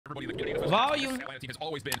Volume. Atlanta team has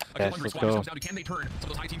always been a Yes, hungry let's squad. go. Comes down to can they turn some of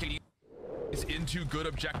those high team KDs into good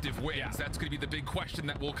objective wins? Yeah. That's going to be the big question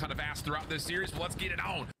that we'll kind of ask throughout this series. But let's get it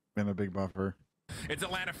on. Been a big buffer. It's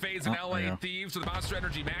Atlanta Faze and LA Thieves with the Monster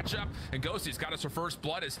Energy matchup. And Ghosty's got us her first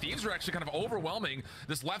blood as Thieves are actually kind of overwhelming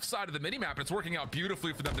this left side of the minimap. It's working out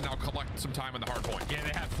beautifully for them to now collect some time on the hard point. Yeah, they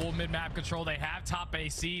have full mid-map control. They have top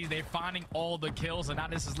AC. They're finding all the kills, and now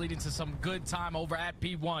this is leading to some good time over at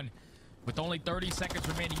P1. With only 30 seconds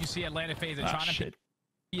remaining, you see Atlanta Faze trying to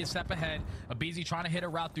be a step ahead. Abizi trying to hit a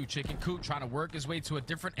route through Chicken Coop, trying to work his way to a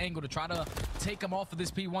different angle to try to take him off of this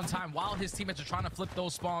P1 time while his teammates are trying to flip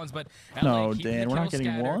those spawns. But LA Dan, we're not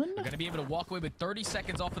getting one. They're going to be able to walk away with 30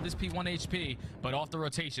 seconds off of this P1 HP, but off the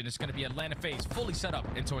rotation, it's going to be Atlanta Faze fully set up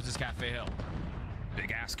in towards this Cafe Hill. Big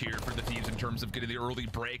ask here for the Thieves in terms of getting the early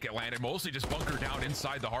break. Atlanta mostly just bunkered down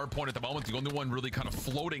inside the hard point at the moment. The only one really kind of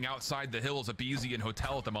floating outside the hills, Abizi and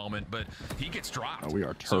Hotel at the moment, but he gets dropped. Oh, we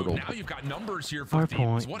are So turtled. now you've got numbers here for Hard Thieves.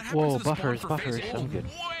 point. What happens to the buffers, spawn for buffers. Faze? I'm good.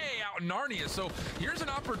 Way out in Narnia. So here's an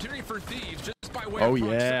opportunity for Thieves just by way Oh, of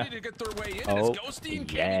proximity yeah. to get their way in. Oh, It's Ghosty and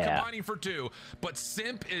Candy yeah. combining for 2, but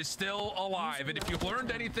Simp is still alive. And if you've learned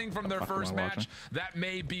anything from their first match, that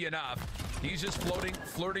may be enough. He's just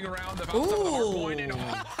flirting around the outside of the hard point. And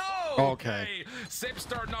Okay. Simp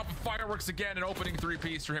starting off with fireworks again, and opening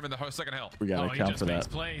 3-piece for him in the second hill. We gotta he count just for makes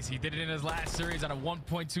that. plays. He did it in his last series at a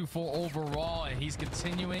 1.24 overall, and he's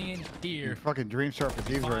continuing here. Fucking dream start for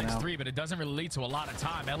Thieves right Finds now. 3, but it doesn't really lead to a lot of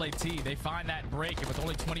time. LAT, they find that break, and with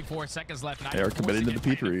only 24 seconds left, now They are committing to the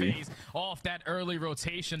P3. Phase off that early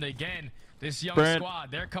rotation again. This young Brent. squad,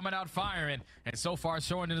 they're coming out firing, and so far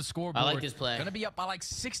showing in the scoreboard. I like this play. Gonna be up by like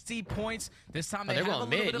 60 points. This time they they're have a going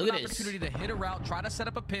little mid. bit of Look an at this. opportunity to hit a route, try to set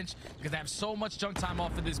up a pinch, because they have so much junk time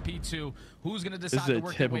off of this P2. Who's gonna decide This to is a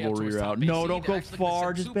work their way up typical towards top reroute. No, AC? don't They're go actually gonna far.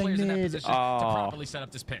 send Just two bang players in that mid. position to properly set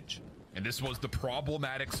up this pinch. And this was the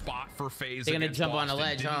problematic spot for Faze. They're gonna against jump on Boston. a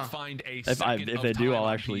ledge, Didn't huh? Find a If second they of do, time I'll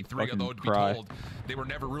on actually P3, fucking although to be cry. told, they were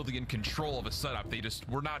never really in control of a setup. They just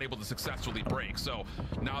were not able to successfully break. So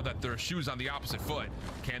now that their shoes on the opposite foot,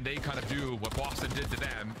 can they kind of do what Boston did to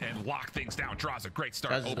them and lock things down? Draws a great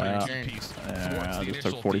start, That's opening insane. 2-piece. I just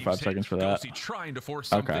took 45 seconds for that. Ghosty trying to force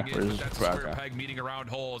something Okay, in, but that's a square okay. peg meeting around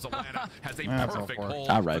holes. Atlanta has a That's perfect all for it. hole.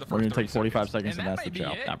 All for right, the we're gonna first take 45 30 seconds, And and that that's may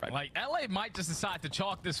the be chow. it. All right. Like, LA might just decide to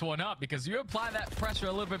chalk this one up, because you apply that pressure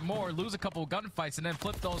a little bit more, lose a couple of gunfights, and then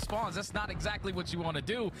flip those spawns. That's not exactly what you want to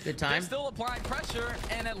do. Good time. They're still applying pressure,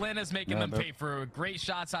 and Atlanta's making them they're- pay for great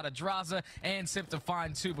shots out of Draza and Simp to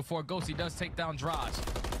find 2 before Ghosty does take down Draz.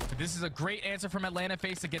 But this is a great answer from Atlanta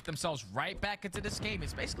Faze to get themselves right back into this game.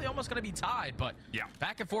 It's basically almost going to be tied, but Yeah.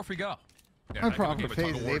 back and forth we go. Yeah, My that problem could for be a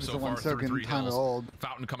tug Faze of is war Abe's so the one far, soaking 33 time hills. old.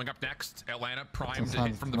 Fountain coming up next. Atlanta primed to Sometimes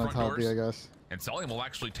hit from the front mentality, doors. I guess. And Sullivan will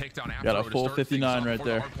actually take down Got a Afro to full start 59 things off right before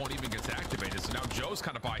there. the hard point even gets activated. So now Joe's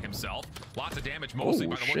kind of by himself. Lots of damage, mostly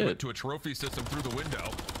Oh, by the look of it, shit. to a trophy system through the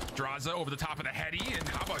window. Draza over the top of the heady, and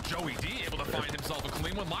how about Joey D able to find himself a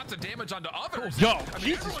clean one? Lots of damage onto others. Yo, I mean,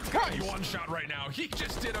 Jesus everyone's Christ. getting one shot right now. He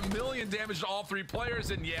just did 1,000,000 damage to all 3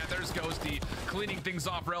 players, and yeah, there's Ghosty cleaning things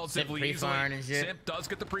off relatively Simp easily. pre-firing and shit. Simp does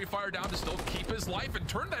get the pre-fire down to still keep his life and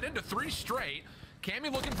turn that into 3 straight.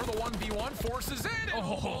 Cammy looking for the 1v1, forces in, and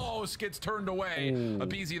almost gets turned away.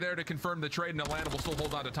 Abizi there to confirm the trade, and Atlanta will still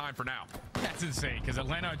hold on to time for now. That's insane, because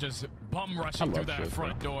Atlanta are just bum rushing through that shit,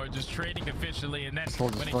 front door, just trading efficiently, and then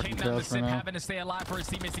Hold when his it came fucking down to gas right Simp now. having to stay alive for his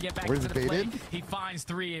teammates to get back Where's into the play, baited? he finds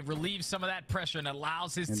 3. It relieves some of that pressure and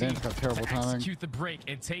allows his And team then it's got terrible to timing. execute the break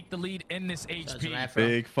and take the lead in this HP. Afro.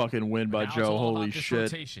 Big fucking win by Now it's Joe. all about Holy this shit.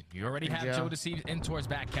 rotation. You already Good have job. Joe deceived in towards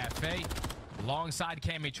back cafe. Alongside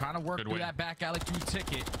Cammy, trying to work Good through win. that back alley through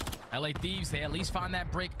ticket. LA Thieves, they at least find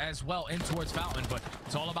that break as well in towards Fountain, but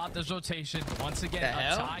it's all about this rotation. Once again, The a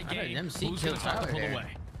hell? tie I didn't game. even see Who's Kill going to start to Tyler pull there.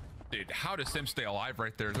 away? Dude, how does Sim stay alive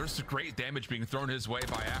right there? There's great damage being thrown his way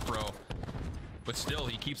by Afro. But still,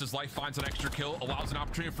 he keeps his life, finds an extra kill, allows an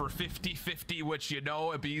opportunity for 50-50, which you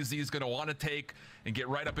know Abizi is going to want to take and get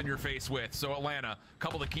right up in your face with. So Atlanta, a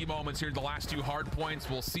couple of key moments here in the last 2 hard points.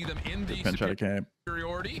 We'll see them in the Pinch out of camp.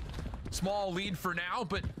 superiority. Small lead for now,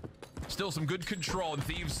 but still some good control. And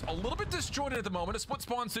Thieves a little bit disjointed at the moment. A split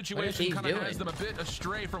spawn situation Thieves kind of doing? has them a bit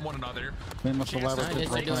astray from one another. They must Chance elaborate to Nice,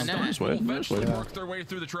 they're doing that. Nice way, will eventually nice way. work their way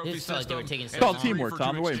through the trophy This felt like they system. were taking And It's all three teamwork, for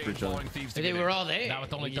Tom. two We're waiting for exchange, each other. allowing Thieves to They get were in. all there. Now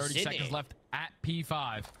with only They just 30 sitting seconds there. left at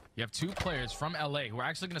P5, you have 2 players from LA who are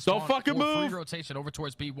actually going to Don't spawn fucking for free move. rotation over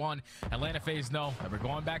towards P1. Atlanta Faze know that we're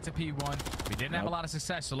going back to P1. We didn't have a lot of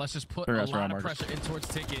success, so let's just put Turn a us lot around, of Marcus. pressure in towards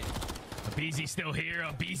ticket. BZ still here.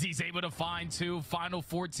 BZ's able to find 2. Final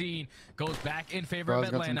 14 goes back in favor of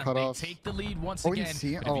Atlanta. They take the lead once again.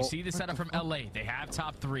 But if you see the setup from LA, they have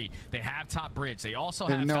top 3. They have top bridge. They also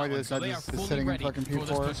have no Falcon, idea. so they are fully ready for this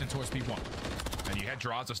pushing towards P1. And you had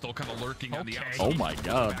Draza still kind of lurking on the outside. Oh my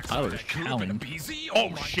god, Tyler's counting. BZ? Oh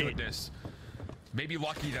my goodness. Maybe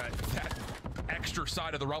lucky that that extra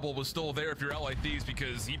side of the rubble was still there if you're LA Thieves,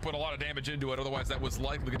 because he put a lot of damage into it. Otherwise, that was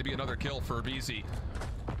likely going to be another kill for BZ.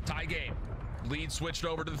 Tie game. Lead switched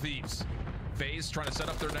over to the Thieves. Faze trying to set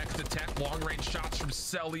up their next attempt. Long-range shots from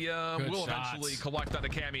Celia will eventually collect on the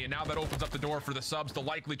Cammy, and now that opens up the door for the subs to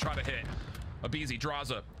likely try to hit. BZ,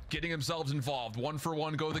 Draza getting themselves involved.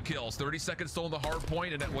 1-for-1 go the kills. 30 seconds still in the hard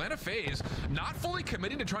point, and Atlanta Faze not fully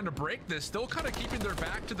committing to trying to break this, still kind of keeping their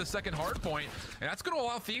back to the second hard point, and that's going to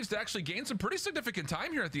allow Thieves to actually gain some pretty significant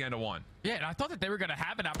time here at the end of 1. Yeah, and I thought that they were going to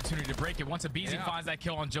have an opportunity to break it once BZ finds that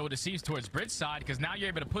kill on Joe Deceives towards bridge side, because now you're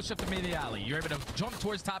able to push up the mid alley. You're able to jump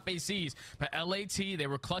towards top ACs, but LAT, they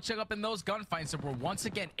were clutching up in those gunfights and were once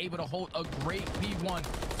again able to hold a great P1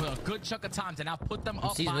 for a good chunk of time to now put them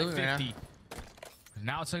up by 50.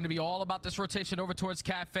 Now it's going to be all about this rotation over towards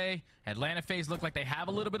Cafe. Atlanta Faze look like they have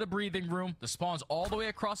a little bit of breathing room. The spawn's all the way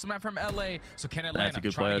across the map from LA. So can Atlanta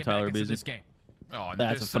try to get back into this game? Oh,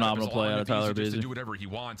 that's a phenomenal play out of Tyler BZ. To do whatever he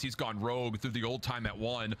wants. He's gone rogue through the old time at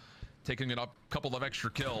 1, taking a couple of extra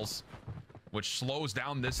kills, which slows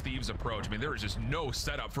down this Thieves approach. I mean, there is just no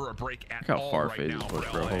setup for a break at all right now for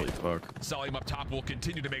LA. Holy fuck. Salim up top will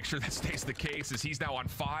continue to make sure that stays the case, as he's now on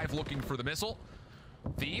 5 looking for the missile.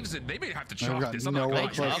 Thieves, and they may have to chalk this. Faze is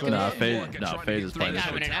playing this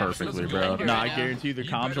perfectly, bro. I guarantee you the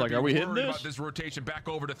comms are like, are we hitting this? This rotation back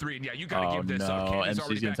over to 3, and yeah, you gotta give this up.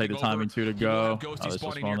 MC's gonna take the timing too to go. Ghosty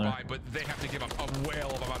spawning nearby, but they have to give up a whale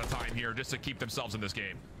of amount of time here just to keep themselves in this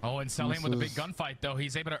game. Oh, and Salim with a big gunfight though.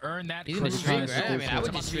 He's able to earn that. He's in the streak, right? I mean, I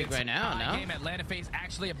would just streak right now. No. Game Atlanta Faze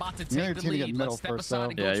actually about to take the lead. Let's step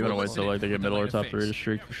aside. Yeah, you wanna wait till like they get middle or top 3 to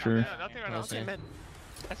streak for sure. Nothing right now.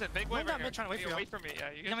 I said big wave right here. Trying to wait for me.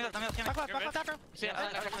 Yeah, you can back left after him. See, one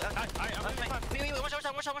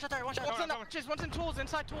shot. One's in tools,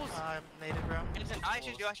 inside tools. I'm native, bro. I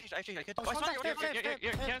shoot you. One shot.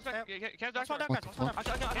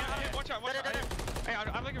 Hey,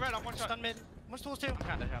 I'm looking red. I'm one shot. Stun mid. What's tools too? I'm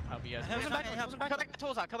kind of help you guys. Cut back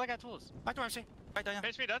tools out. Back door, MC. Back door, yeah.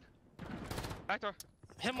 Face me, dead. Back door.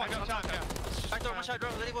 Him one shot. Back door, one shot, bro.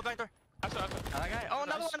 Let him go back door. Oh,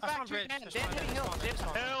 another one back. Dan hitting hill.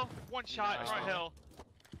 Hill, one shot. Right, hill.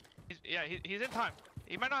 He's in time.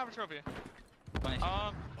 He might not have a trophy. I'm gonna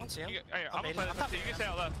play this. You can stay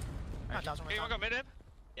out left. You wanna go mid him?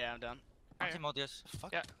 Yeah, I'm down. I'm team Modius.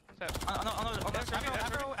 Fuck. Yeah.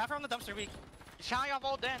 Afro on the dumpster weak. He's challenging off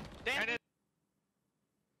old Dan.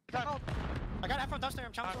 I got Afro on dumpster.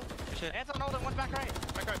 I'm challenging. Dan's on old and one's back right.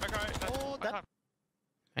 Back right. Oh, that.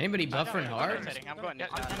 Anybody buffering hard? I'm going. No.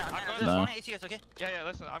 Yeah,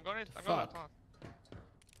 listen, I'm going.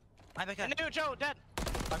 I'm back in. New Joe, dead.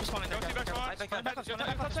 I'm just spawning there.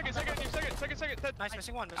 Second. Nice,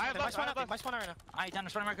 missing one. I have left. My spawner right now. Alright, down.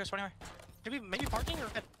 Spawning marker. Maybe parking or?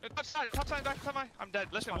 Top side, back to my. I'm dead.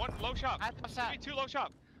 Listen, one low shop. Maybe 2 low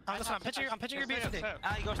shop. Listen, I'm pitching your BSD.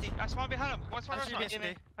 You go, Steve. I spawned behind him. One spawn restaurant.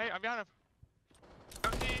 Hey, I'm behind him.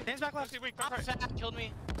 Dan's back left. Killed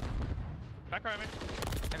me. Back right, man.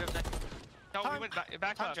 No, we went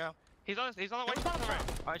back left. Joe. He's on the white spot.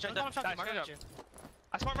 Alright, Joe, I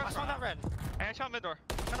spawned that red. And I shot mid door.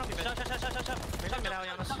 Shut. Mid alley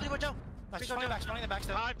on us. Spawning the back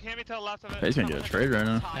still. I'm camming to the left of it. He's gonna get a trade right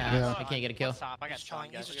now. Yeah, I can't get a kill. I got chilling.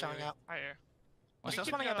 He's just chilling out. Right here. I'm still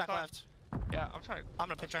spawning out back left. Yeah, I'm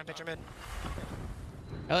gonna try and picture mid.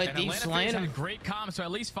 Thieves slaying him. Great comms to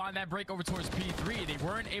at least find that break over towards P3. They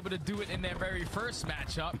weren't able to do it in their very first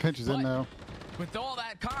matchup. Pinch is in now. With all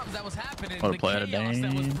that comms that was happening, the chaos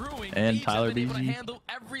that was brewing, and Tyler have been able to handle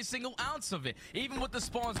every single ounce of it. Even with the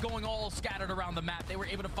spawns going all scattered around the map, they were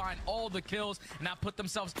able to find all the kills and now put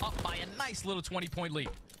themselves up by a nice little 20-point lead.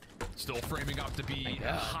 Still framing up to be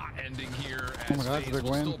a hot ending here Faze as Faze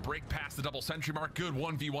will still break past the double sentry mark. Good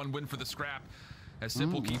 1v1 win for the scrap. As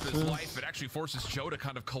Simple keep his life, it actually forces Joe to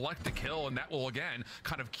kind of collect the kill, and that will again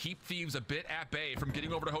kind of keep Thieves a bit at bay from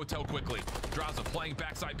getting over to Hotel quickly. Draza playing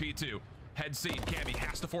backside P2. Head seat, Cammy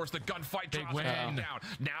has to force the gunfight. Draza down.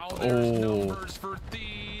 Now there's numbers for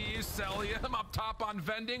Thieves. Celium up top on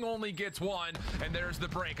vending, only gets 1, and there's the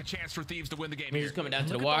break. A chance for Thieves to win the game. He's coming down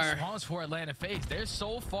to the wire. Spawns for Atlanta Faze. They're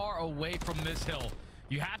so far away from this hill.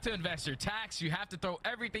 You have to invest your tax. You have to throw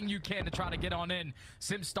everything you can to try to get on in.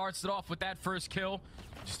 Sim starts it off with that first kill.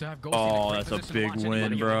 Just to have oh, that's a big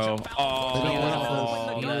win, bro.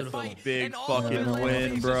 Oh, that's a big fucking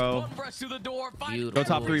win, bro. Go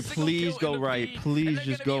top 3, please go right. Please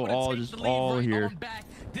just go all here.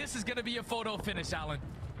 This is going to be a photo finish, Alan.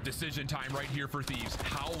 Decision time right here for Thieves.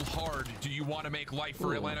 How hard do you want to make life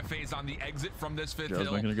for Atlanta Faze on the exit from this 5th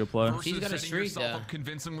hill? Making a good play. He's got a streak up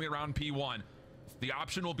convincingly around P1. The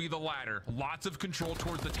option will be the latter. Lots of control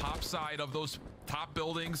towards the top side of those top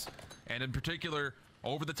buildings, and in particular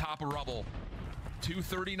over the top of rubble.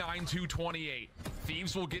 239, 228.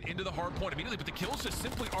 Thieves will get into the hard point immediately, but the kills just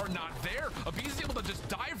simply are not there. Abi's able to just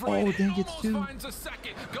dive right in. Almost finds a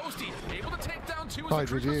second. Ghosty able to take down 2. I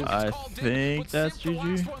think that's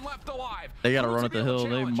GG. They gotta run at the hill.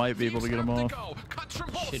 They might be able to get them off. Should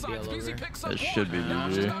be all over. It should be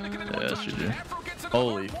GG. Yeah, it's GG.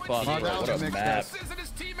 Holy fuck, bro. What a map.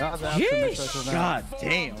 Yeesh. God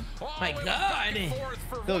damn. My God.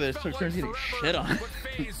 Look, this took turns getting shit on.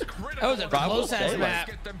 That was a close-ass map.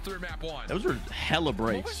 Those were hella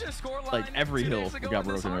breaks. Like every hill got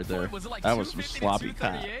broken right there. That was some sloppy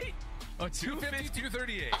pat. 250,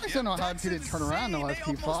 238. I just don't know how he didn't turn around in the last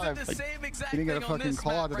P5. Like, he didn't get a fucking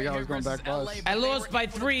call out that the guy was going back bus. I lost by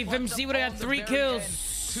 3. FMC would have got 3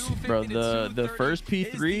 kills. Bro, the first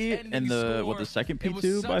P3 and the second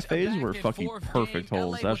P2 by Faze were fucking perfect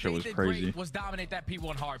holes. That shit was crazy. Was dominate that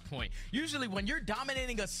P1 hard point. Usually when you're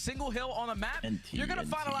dominating a single hill on a map, you're gonna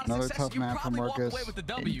find a lot of success. You probably walk away with the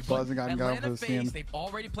W. But Atlanta Faze, they've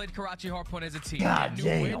already played Karachi hard point as a team. God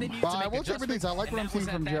damn. I will check with these. I like what I'm seeing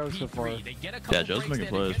from Joe so far. Yeah, Joe's making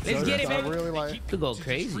plays. Let's get it, I baby. really like. To go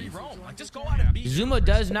crazy. Zoomaa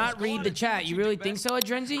does not read the chat. You really think so,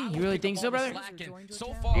 Adrenzi? You really think so, brother?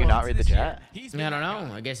 Do you not read the chat? I don't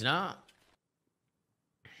know. I guess not.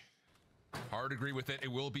 Hard agree with it.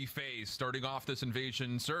 It will be Faze starting off this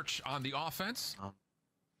invasion search on the offense.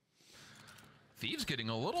 Thieves getting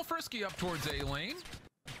a little frisky up towards A lane.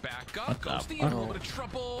 Back up. Ghosty in a little bit of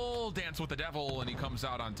trouble. Dance with the devil, and he comes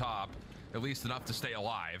out on top. At least enough to stay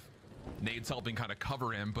alive. Nade's helping kind of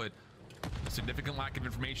cover him, but a significant lack of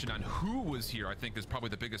information on who was here, I think, is probably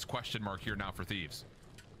the biggest question mark here now for Thieves.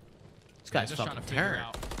 This guy's just fucking turned.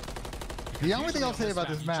 The only thing I'll say about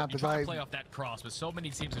this map is I play off that cross, but so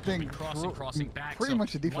many teams are think crossing back. Pretty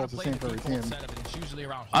much the default's the same for every team.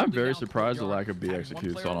 I'm very surprised the lack of B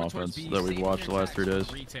executes on offense that we've watched the last 3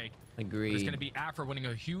 days. Agreed. It's going to be Afro winning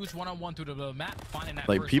a huge one-on-one through the map, finding that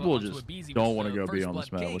like people just don't want to go B on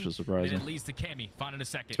this map, which is surprising. It leads to Cammy finding a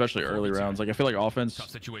second. Especially early rounds. Like I feel like offense,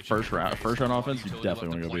 first round offense, you definitely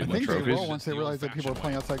want to go B. I think they will once they realize that people are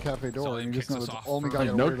playing outside Cafe Door, and you just know the only guy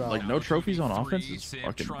you worry about. Like no trophies on offense is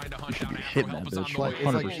fucking. You should be hitting that bitch. Like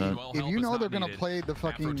 100%. If you know they're gonna play the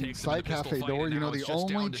fucking side Cafe Door, you know the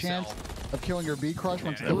only chance of killing your B crush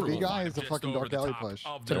once you B guy is the fucking Dark Alley push.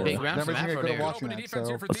 It's a big round from Afro there. Watching that,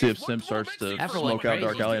 so let's see if Sim starts to smoke out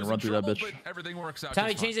Dark Alley and run through that bitch.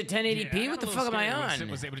 Tommy changed it 1080p. What the fuck am I on? Sim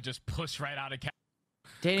was able to just push right out of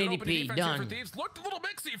 1080p done. Looked a little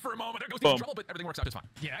mixy for a moment. There goes trouble, but everything works out just fine.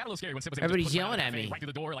 Yeah, a little scary when Sim was Everybody's yelling at me. right through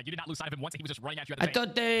the door. Like you did not lose sight of him once. He was just running at you. I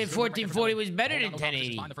thought the 1440 was better than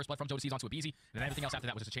 1080. The first blood from Jodeci's onto Abizi, and then everything else after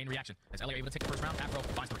that was just a chain reaction. As Elliot able to take the first round, Afro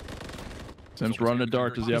finds 3. Sim's running the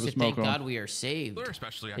dark. Does he have a smoke on? Thank God we are saved.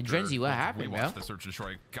 Especially Adrenzi, what happened, bro? The search and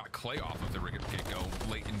destroy got Clay off of the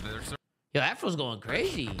get-go late into their search. Yo, Afro's going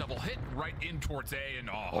crazy. Double hit right in towards A, and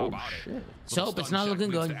how about shit. it? So, it's not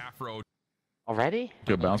looking good. Already?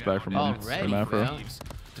 Good bounce back from Afro. Bro.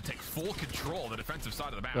 To take full control of the defensive side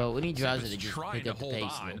of the map. Bro, we need Draza to just pick up the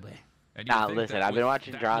pace a little bit. Nah, listen, I've been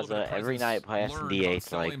watching Draza every night play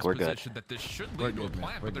S&D8, like, we're good. That this should lead to a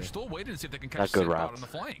plan, but they're still waiting to see if they can catch Not good Simp out routes. on the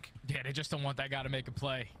flank. Yeah, they just don't want that guy to make a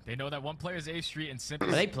play. They know that one player is A Street and Simp.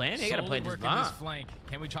 Are they playing? They gotta play this bomb. Flank.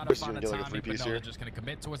 Can we try to find a timing? But no, they're just gonna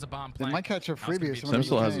commit towards a bomb They plank. might catch a freebie. Sim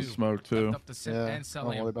still has a smoke too. Yeah,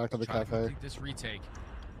 all the way back to the cafe. This retake.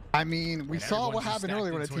 I mean, we saw what happened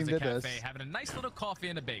earlier when a team did this. Having a nice little coffee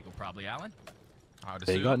and a bagel, probably, Alan.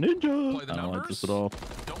 They got ninja. I don't like this at all.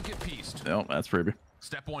 Don't get pieced. No, that's freebie.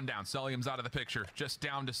 Step 1 down. Celium's out of the picture. Just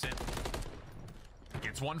down to Simp.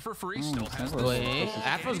 Gets one for free. Still has Wait,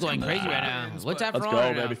 Afro's going crazy right now. What's Afro Let's go, on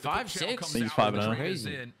right now? baby. 5-6? I think he's 5-0.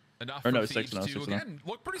 Crazy. Or no, 6-0.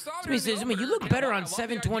 Look pretty solid. Somebody says, you look better on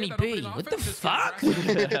 720p. What the fuck?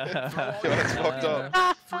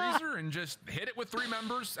 Freezer and just hit it with 3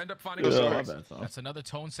 members. End up finding That's another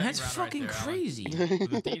tone setting That's round fucking right there, crazy.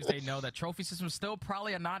 The Thieves, they know that trophy system is still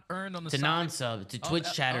probably not earned on the It's a side. non-sub. It's a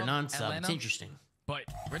Twitch chatter non-sub. It's Atlanta. interesting. But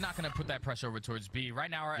we're not going to put that pressure over towards B.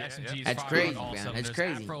 Right now, our SMG is That's firing crazy, on all man. cylinders. That's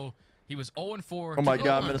crazy. Afro, He was 0-4. Oh my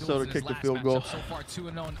God, Minnesota kicked the field goal. So far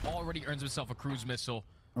 2-0 and already earns himself a cruise missile.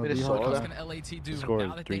 Oh, What can LAT do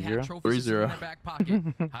now that they have trophies in their back pocket?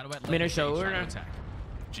 How do Minnesota attack?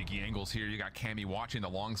 Cheeky angles here. You got Cammy watching the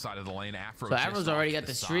long side of the lane. Afro. So Afro's already got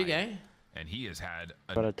the streak, eh? And he has had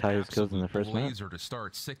a tie his kills in the first match. To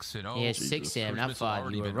start 6-0. Yeah, 6 not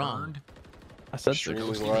 5. You were wrong. I said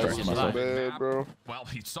 6. Bad, bro. Well,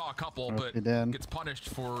 he saw a couple, but gets punished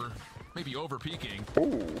for maybe over peeking.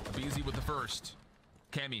 Beezy with the first.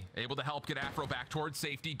 Cammy able to help get Afro back towards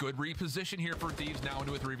safety. Good reposition here for Thieves now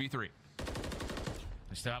into a 3v3.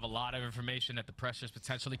 We still have a lot of information that the pressure's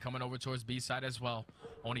potentially coming over towards B side as well.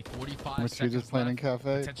 Only 45 seconds just playing in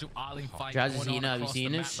cafe. Potential island fight Draz is going on have you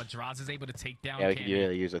seen this? But Draz is able to take down Yeah, we could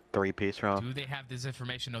use a 3-piece round. Do they have this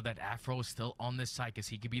information though that Afro is still on this side because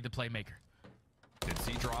he could be the playmaker? Did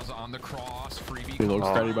see Draza on the cross. Freebie. We look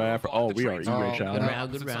steady by Afro. Oh, we are E-Ray Good challenge.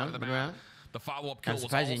 round, good round. The follow-up kill I'm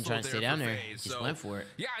surprised he didn't try to stay down there. Just went for it.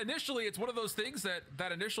 Yeah, initially it's one of those things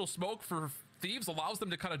that initial smoke for Thieves allows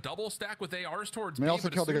them to kind of double stack with ARs towards B. They also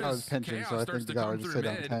killed the guy who was pinching, so I think the guy would just sit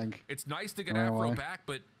on the tank. It's nice to get Afro back,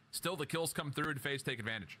 but still the kills come through and Faze take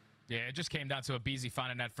advantage. Yeah, it just came down to a Beezy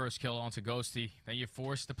finding that first kill onto Ghosty. Then you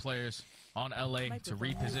force the players on LA to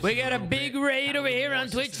reposition. We got a big raid over here on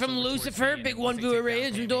Twitch from Lucifer. Big 1 viewer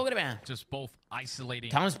raid. What you talking about? Just both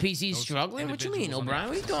isolating. Thomas PC struggling? What you mean, O'Brien?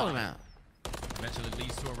 What are you talking about? Eventually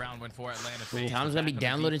leads to a round win for Atlanta. Tom's gonna be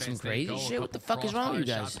downloading some crazy shit. What the fuck is wrong with you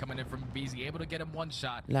guys? Coming in from Beezy, able to get him one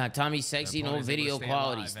shot. Nah, Tommy's sexy, no video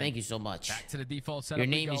qualities. Thank you so much. Back to the default setup. Your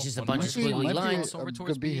name is just a bunch of squiggly lines.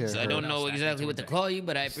 Good be here. So I don't know exactly what to call you,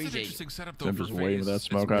 but I appreciate it. I'm just waiting with that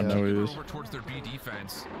smoke. I know he is. Towards their B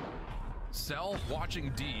defense. Cell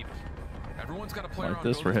watching deep. Everyone's got a player like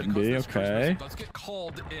this for hitting B. Okay. Let's get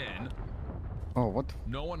called in. Oh, what?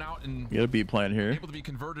 No one out and you got a B plan here. Able to be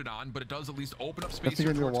converted on, but it does at least open up space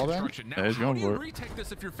here towards construction. Now, how do you for retake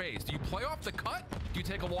this if you're Faze? Do you play off the cut? Do you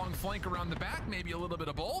take a long flank around the back? Maybe a little bit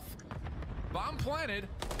of both? Bomb planted.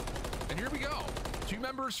 And here we go. 2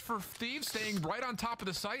 members for Thieves staying right on top of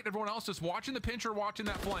the site. Everyone else just watching the pincher, watching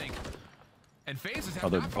that flank. And Faze has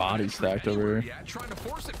other body stacked over here. Trying to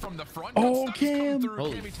force it from the front. Oh, Cam!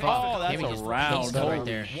 Holy fuck. That's a round right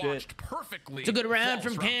there. Shit. Perfectly. It's a good round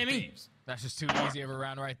from Cammy. That's just too easy of a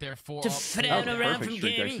round right there. Just down a round from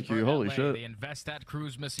Cammy. Holy shit. They invest that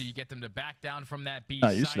cruise missile. You get them to back down from that B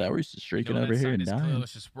Not used to that. We're used to streaking over here and dying.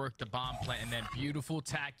 Let's just work the bomb plant and then beautiful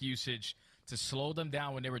tack usage to slow them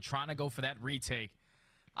down when they were trying to go for that retake.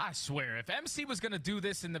 I swear, if MC was going to do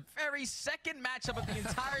this in the very second matchup of the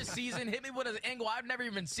entire season, hit me with an angle I've never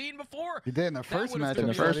even seen before. He did in the first match. In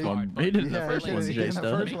the first one. He did in the first one, Jay Stubbs.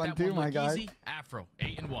 First one too, my guy. Afro,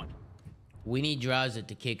 8-1. We need Draza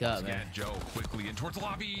to kick up, man. Joe quickly in towards the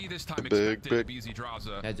lobby. This time expected. Beezy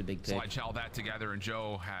Draza. That's a big pick. Slide chow that together, and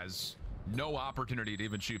Joe has no opportunity to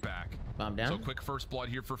even shoot back. Bomb down. So quick first blood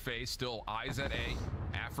here for Faze. Still eyes at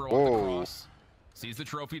A. Afro on the cross. Sees the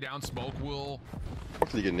trophy down. Smoke will. What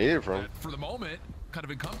did he get needed from? For the moment, kind of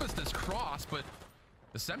encompass this cross, but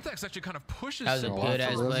the Semtex actually kind of pushes. That was a good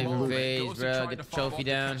ass play from Faze, bro. Get the trophy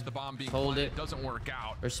down. Hold it. Doesn't work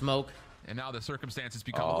out. Or smoke. And now the circumstances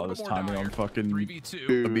become a little bit more timing dire. on fucking 3v2.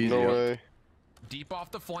 Dude, no way. Deep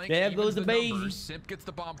off the flank. There goes the Beezy. Simp gets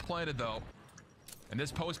the bomb planted though. And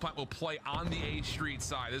this post plant will play on the A Street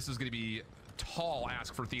side. This is going to be a tall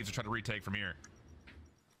ask for Thieves to try to retake from here.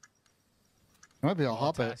 Might be a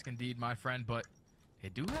hop it. Task indeed, my friend, but they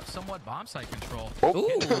do have somewhat bomb site control.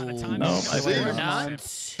 Ooh. No, I fear not.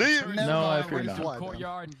 No, I fear not.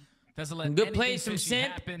 Courtyard doesn't let good plays from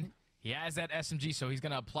Simp. Happen. He has that SMG, so he's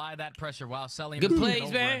going to apply that pressure while selling. Good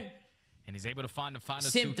plays, man. And he's able to find the final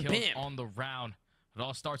Simp 2 the kills pimp. on the round. It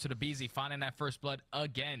all starts with a Beezy finding that first blood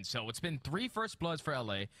again. So it's been 3 first bloods for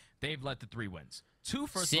LA. They've led to 3 wins. 2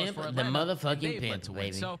 first bloods for Atlanta. The motherfucking pimp,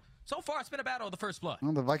 baby. So far, it's been a battle of the first blood.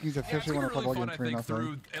 Well, the Vikings officially won a couple games 3-0.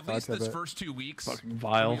 Through at least this first 2 weeks. Fucking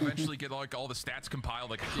vile. We eventually get like all the stats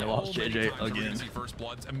compiled. Like they lost JJ again. First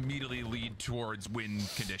bloods immediately lead towards win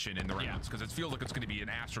condition in the rounds because it feels like it's going to be an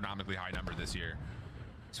astronomically high number this year.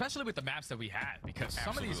 Especially with the maps that we have, because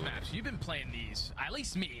some of these maps, you've been playing these, at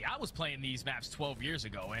least me, I was playing these maps 12 years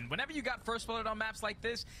ago, and whenever you got first blood on maps like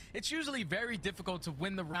this, it's usually very difficult to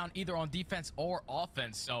win the round either on defense or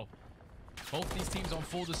offense, so both these teams on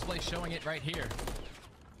full display showing it right here.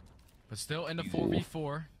 But still in the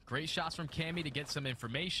 4v4, great shots from Cammy to get some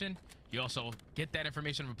information. You also get that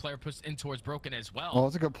information from a player pushed in towards Broken as well. Well,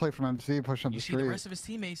 it's a good play from MC pushing up the street. You see the rest of his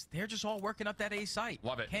teammates, they're just all working up that A site.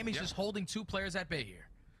 Love it. Cammy's just holding 2 players at bay here.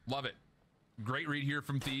 Love it. Great read here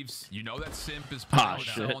from Thieves. You know that Simp is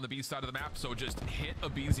playing on the B side of the map, so just hit a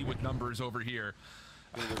Beezy with numbers over here.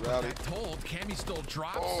 Told Cammy still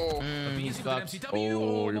drops. He's got.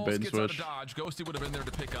 You're bait and switch. Dodge. Ghosty would have been there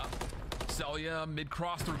to pick up. Celia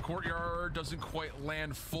mid-cross through courtyard doesn't quite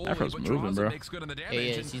land fully, Afro's but moving, bro. makes good on the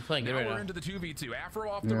damage. Yeah, he's playing good right now. We're into the 2v2. Afro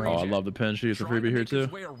off the I love the pinch. He gets a freebie here too.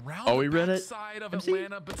 Oh, we read it. Side of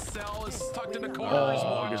Atlanta, but Cell is tucked in the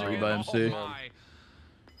corner. Good read by MC.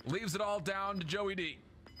 Leaves it all down to Joey D.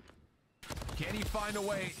 Can he find a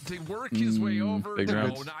way to work his way over? Big No,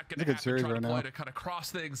 rounds. not going to happen. Trying to play to kind of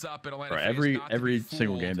cross things up. And Every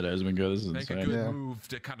single game today has been good. This is Make insane. a good move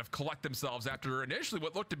to kind of collect themselves after initially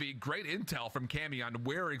what looked to be great intel from Cammy on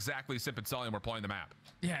where exactly Simp and Celium were playing the map.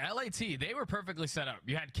 Yeah, LAT, they were perfectly set up.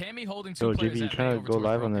 You had Cammy holding two players. JV, you trying to go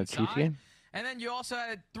live on the Chiefs game? And then you also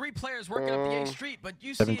had 3 players working up the A street, but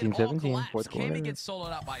you see it all collapse. Cammy gets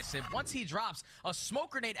soloed out by Simp. Once he drops, a smoke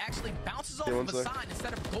grenade actually bounces off of the side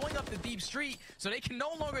instead of going up the deep street, so they can no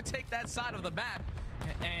longer take that side of the map.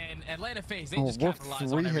 And Atlanta Faze, they just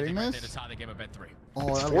capitalized on everything right there. That's how they gave up at 3.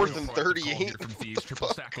 It's 4th and 38. From Thieves, triple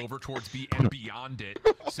stack over towards B and beyond it.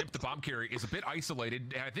 Simp, the bomb carrier, is a bit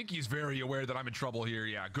isolated, and I think he's very aware that I'm in trouble here.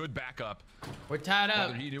 Yeah, good backup. We're tied up.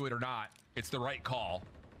 Whether he knew it or not, it's the right call.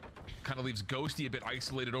 Kind of leaves Ghosty a bit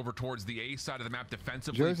isolated over towards the A side of the map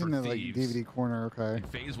defensively. Joe's in the DVD corner, okay.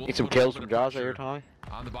 Need some kills from Jaws right here, Tommy.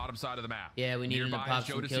 On the bottom side of the map. Yeah, we need him to pop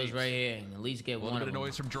some kills right here and at least get one of them. A little bit of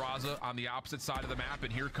noise from Draza on the opposite side of the map,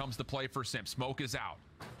 and here comes the play for Simp. Smoke is out.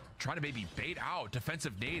 Trying to maybe bait out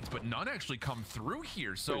defensive nades, but none actually come through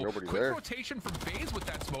here. So quick rotation from Faze with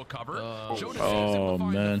that smoke cover. Oh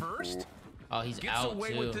man. First. Oh, he's Gets out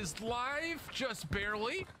away too. with his life, just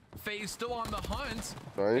barely. Faze still on the hunt.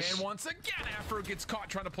 Nice. And once again, Afro gets caught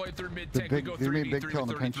trying to play through mid-tank. Big, We go they made 3v3 big kill on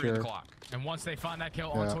the with pinch 33 on the here. clock. And once they find that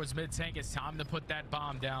kill on towards mid-tank, it's time to put that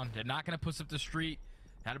bomb down. They're not going to push up the street.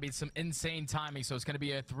 That'll be some insane timing, so it's going to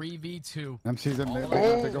be a 3v2. MC's in mid.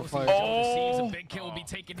 They go fight. A big kill will be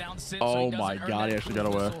taken down. Simp, so he my God, he actually got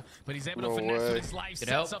away. But he's able to finesse with his life,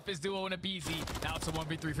 sets up his duo in a BZ. Now it's a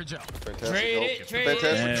 1v3 for Joe. Trade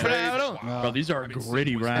it. Bro, these are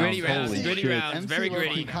gritty rounds. Gritty rounds. Very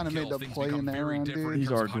gritty. He kind of made the play in there, dude.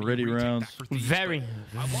 These are gritty rounds. Very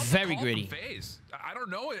gritty. I don't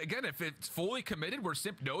know, again, if it's fully committed where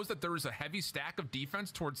Simp knows that there is a heavy stack of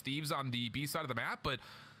defense towards Thieves on the B side of the map, but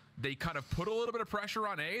they kind of put a little bit of pressure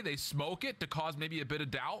on A. They smoke it to cause maybe a bit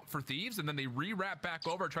of doubt for Thieves, and then they re-wrap back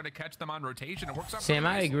over, trying to catch them on rotation. It works out. Sam,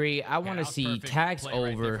 I agree. I want to see tags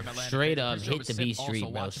over, straight up, hit the B street,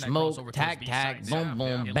 bro. Smoke, tag, boom,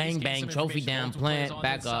 boom, bang, bang, trophy down, plant,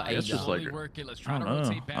 back up. It's just like, I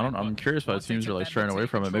don't know. I'm curious why teams are like straying away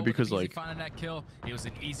from it. Maybe because like a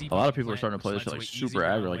lot of people are starting to play this shit like super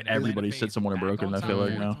aggro. Like everybody sits someone in broken. I feel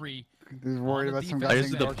like now. He's worried about some guys. This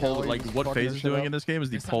is the polar, like what Faze is doing in this game is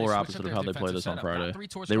the polar opposite of how they played this on Friday.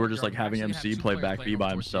 They were just like having MC play back B by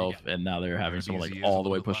himself, and now they're having someone like all the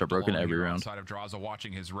way push up broken every round. Side of Draza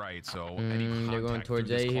watching his right, so they're going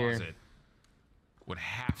towards A here. Would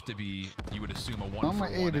have to be, you would assume, a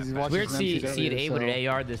 1-for-1. Weird see it A with an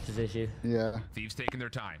AR this position. Yeah. Thieves taking their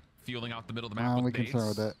time, feeling out the middle of the map. I'm concerned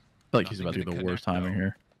with that. I feel like he's about to get the worst timing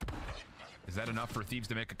here. Is that enough for Thieves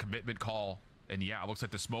to make a commitment call? And yeah, it looks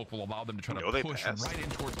like the smoke will allow them to try to push right in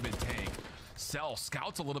towards mid-tank. Cell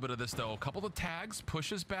scouts a little bit of this, though. A couple of tags,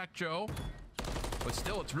 pushes back Joe. But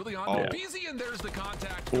still, it's really on BZ, and there's the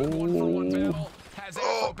contact. Good one-for-one battle. Has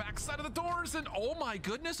Afro backside of the doors, and oh my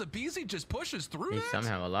goodness, a BZ just pushes through He's that.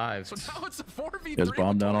 somehow alive. So now it's a 4v3. He has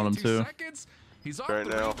bomb down on him, too. Seconds. He's off right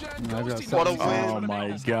the now. What a win. Oh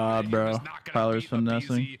my God, bro. Tyler's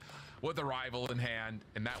finessing. With a rival in hand,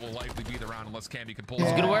 and that will likely be the round unless Cammy can pull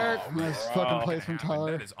Yeah. it. Good work. Nice fucking plays from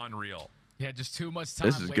Tyler. That is unreal. Yeah, just too much time.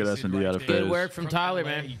 This is good S&D out of Faze. Good work from Tyler,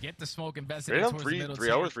 man. You get the smoke invested They're down towards the middle. 3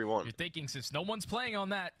 hours, 3-1. You're thinking since no one's playing on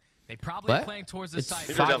that, they probably playing towards the It's side.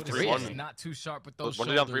 They're down 3-1. Not too sharp with those Was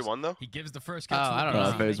one down shoulders. 3-1 though? He gives the first kill. I don't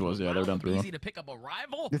know. Faze was, yeah, they're down 3-1. Easy to pick up a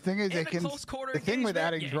rival. The thing is, they can. The thing with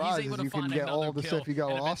adding draws is you can get all the stuff you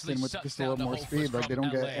got with Austin with just a little more speed. Like they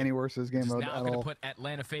don't get any worse this game mode at all. Put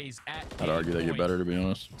Atlanta Faze at I'd argue they get better, to be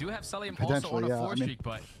honest. Do have Celium also on a 4 streak,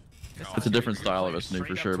 but It's a different style of S&D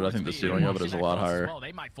for sure, but I think the ceiling of it is a lot higher.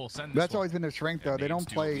 That's always been their strength, though. They don't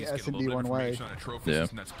play S&D one way. Yeah.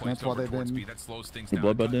 That's why they've been.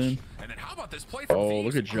 Bloodbud in. Oh,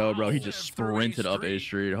 look at Joe, bro. He just sprinted up A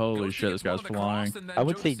Street. Holy shit, this guy's flying. I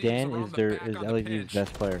would say Dan is LAD's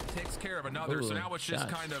best player. Takes care of another, so now it's just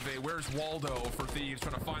kind of a where's Waldo for Thieves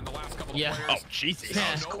trying to find the last couple of players. Oh, Jesus.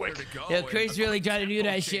 Yeah, Chris really tried to do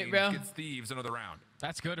that shit, bro. Thieves another round.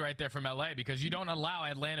 That's good right there from LA because you don't allow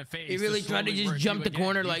Atlanta Faze. He really tried to just jump the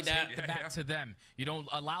corner like that. Back to them. You don't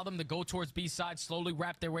allow them to go towards B side, slowly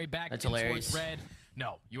wrap their way back That's towards hilarious. red.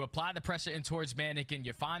 No, you apply the pressure in towards Mannequin,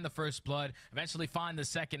 you find the first blood, eventually find the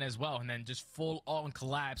second as well, and then just full on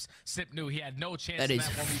collapse. Sip knew he had no chance. That is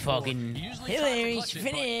fucking hilarious.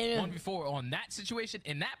 One before on that situation,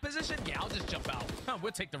 in that position, yeah, I'll just jump out.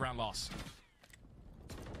 We'll take the round loss.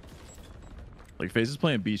 Like, Faze is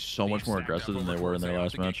playing B so much more aggressive than they were in their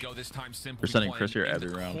last match. They're sending Chris here every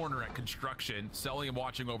round. Corner at construction, Selly and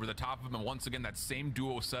watching over the top of him, and once again that same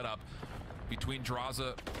duo setup between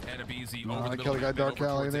Draza and Abizi over the middle of Dark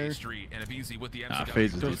Alley there. Street, and Abizi with the MCW.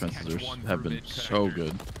 Faze's defenses have been so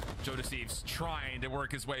good. Joe Deceives trying to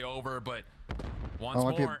work his way over, but once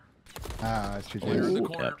more. It's GG. In the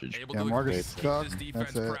corner, able to Marcus stuck. his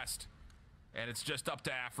defense pressed. And it's just up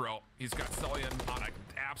to Afro. He's got Sullian on an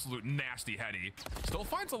absolute nasty heady. Still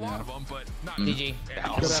finds a lot of them, but not GG.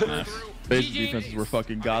 Faze's defenses were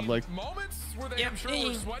fucking godlike. Moments where they, I'm sure,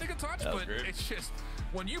 were sweating a touch, but it's just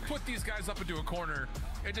when you put these guys up into a corner,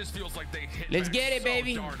 it just feels like they hit. Let's get it, so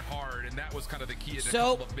baby. Darn hard, and that was kind of the key.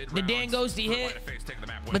 So the Dan Ghosty hit,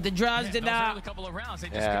 but the draws did not.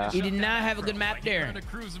 He did not have a good map there.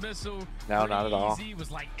 No, not at all.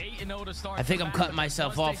 I think I'm cutting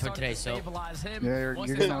myself off for today, so. Yeah, you're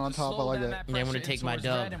getting on top. I like that. And I'm gonna take my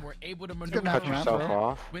dub. Cut yourself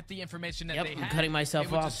off. With the information that Yep, they I'm had, cutting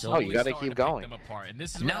myself off. So. Oh, you gotta keep going. And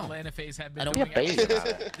this is No. what Atlanta Faze have been I don't doing. be a baby about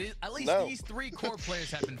it. At least these three core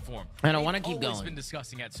players have been formed. I don't want to keep Always going. been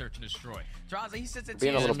discussing at Search and Destroy. Draza, he sits at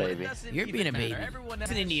Being a little baby. You're being a baby.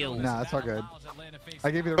 It's an idiot. Nah, it's all good.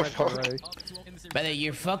 I gave you the red card already. Brother,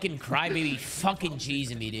 you're fucking crybaby fucking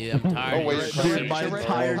cheesing me, dude. I'm tired. Oh, wait, Dude, my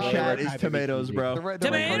entire chat is tomatoes, bro.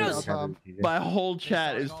 Tomatoes? My whole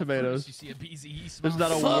chat is tomatoes. There's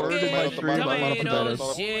not a word in my stream about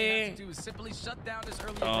tomatoes. Yeah.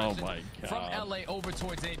 Oh my god. From LA over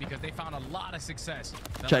towards A because they found a lot of success.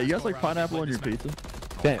 Chat, you guys like pineapple on your pizza?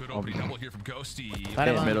 Good opening double here from Ghosty.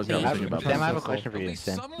 Tomatoes got me thinking about Sam, I have a that. question for you,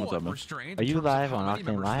 Sam. What's up, man? Are you live on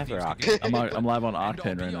Octane Live or Octane? I'm live on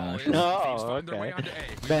Octane right now, actually. Oh, okay.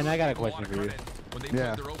 Ben, I got a question for you.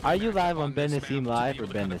 Yeah. Are you live on Ben Nassim Live or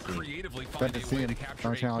Ben Nassim? Ben Nassim.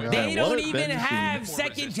 Don't channel They guy. don't what? even Ben have Nassim.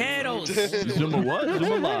 second channels. Zoomaa what?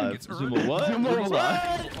 Zoomaa live. Zoomaa what?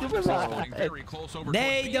 Zoomaa live.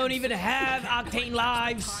 They don't even have Octane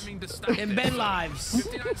Lives and Ben Lives.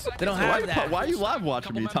 They don't have that. Why are you live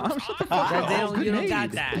watching me, Tom? Shut the fuck up. They don't, you don't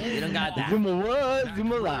got that. You don't got that. Zoomaa what?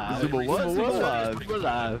 Zoomaa Live. Zoomaa what? Zoomaa live. Zoomaa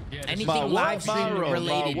Live. Anything live stream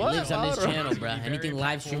related lives on this channel, bro. Anything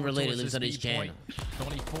live stream related lives on this channel.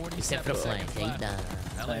 Except for Flame.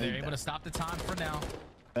 They're able to stop the time for now.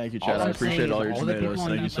 Thank you, Chad. I appreciate all your tomatoes.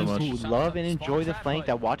 Thank you so much. Who love and enjoy the flank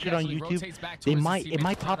that watch it on YouTube, it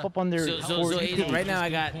might pop up on their. So Aiden, right now I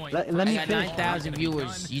got Let me I got finish. 9,000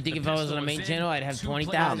 viewers. You think if I was on the main channel, I'd have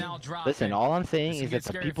 20,000? Listen, all I'm saying is that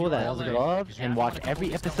the people that love and watch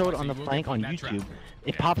every episode on the flank on YouTube,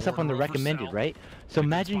 it pops up on the recommended, right? So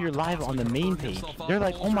imagine you're live on the main page. They're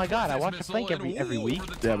like, oh my god, I watch the flank every week.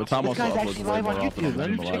 Yeah, but Tom also This guy's uploads actually way live more on often YouTube. on Let the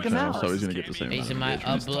me check live him channel, out. so he's gonna get the same Based on amount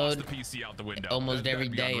my of engagement. upload almost every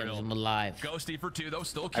day of them live. Ghosty for 2 though,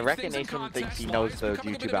 still I keeps reckon things in Asim thinks he context. knows the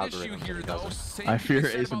Coming YouTube up an issue algorithm. here, though. Same I fear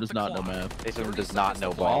thing Asim about does the not know clock. math. Asim does not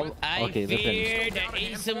know ball. I Okay, listen. fear that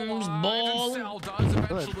Asum's ball What? is not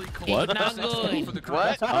good.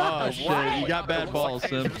 What? Oh shit, you got bad balls,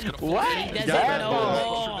 Sim. What? He doesn't Bad know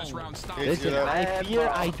balls. ball. Listen, I fear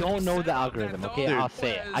I don't know the algorithm. Okay, Dude, I'll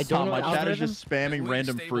say it. I don't Tom, know my the chat is algorithm. just spamming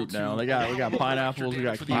random fruit now. We got pineapples, we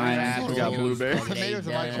got kiwis, we got blueberries. Tomatoes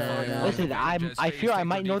in my chat right now. Listen, I fear I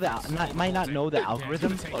might might not know the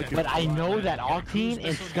algorithm, but I know that Octane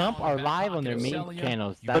and Scump are live on their main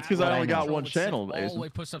channels. That's because what I only know. got one channel, All the way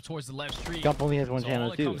Asim. pushed up towards the left street. Scump only has one So channel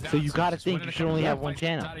all it too. comes So down you to gotta is think running you a should only have couple one fights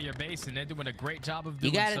channel. out of your base, and they're doing a great job of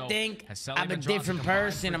You doing gotta so. think, As Sully I'm a and Draza different combine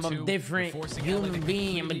person. for I'm a 2, different forcing human LA to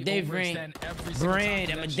being. I'm a completely different overextend every single brand.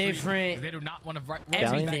 time I'm a that street. different They do not want to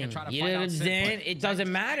everything. You know what I'm saying? It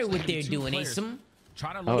doesn't matter what they're doing, Asum.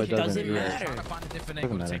 Oh, it doesn't You're right. matter.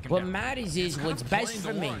 Doesn't matter. What matters is what's best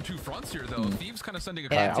for me. Two fronts here though. Thieves kind of sending a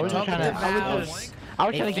They have I to was talk just to the trying to- vows. I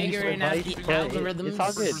was They trying to give you some figuring out advice, the but algorithms. it's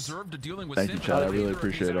all good. Reserved to dealing with Thank you, Chad. I really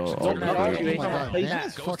appreciate all Don't the argue, great. Oh my god, Dan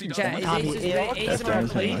is Ghosty fucking doesn't Chat, is Tommy, Asum it all- That's what I'm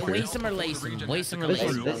saying, I waste him or lace him? Waste him or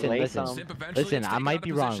lace him? Listen. I might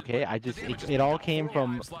be wrong, okay? It all came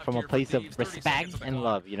from a place of respect and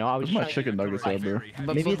love. You know, I was Where's my trying chicken nuggets out there?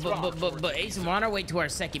 But Maybe it's Asum, we're on our way to our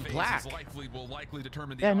second plaque.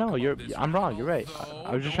 Yeah, no, I'm wrong. You're right.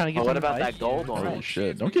 I was just trying to get. Oh, what some about advice. that gold Oh one?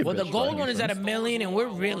 shit, don't get Well, the bitched gold by one me, is at friends. $1 million, and we're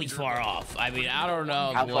really far off. I mean, I don't know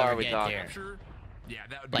if How we'll far ever are we get talking? there. Yeah,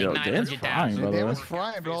 that would Like be 900,000. They was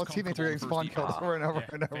frying, but all the teammates were getting spawn killed over and over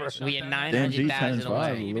and over. We had 900,000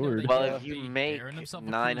 away. Well, if you make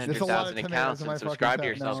 900,000 accounts and subscribe to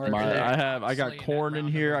yourself, I got corn in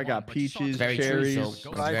here. I got peaches, cherries.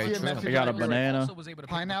 I got a banana.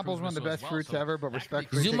 Pineapple's one of the best fruits ever, but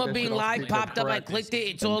respectfully. Zoomaa being live popped up. I clicked it.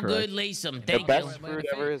 It's all good. Lace them. the best fruit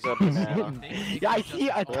ever is a banana. Yeah, I see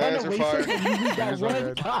a ton of wasters when you read that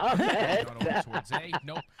one comment.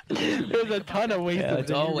 There's a ton of wasters.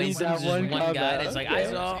 It's always just one guy that's like,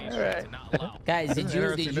 I saw. Guys, did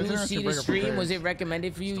you see the stream? Was it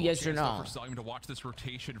recommended for you? Yes or no? To watch this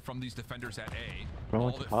rotation from these defenders at A.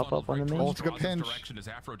 Bro, to pop up on the main. Ultra pinch.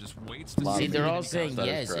 See, they're all saying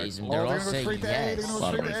yes, Asim. They're all saying yes.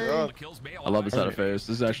 I love this out of Faze.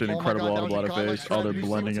 This is actually an incredible audible out of Faze. Oh, they're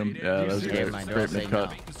blending them. Yeah, that's great. Great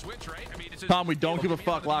mid-cut. Tom, we don't give a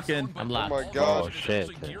fuck. Lock in. I'm locked. Oh my god. Oh shit.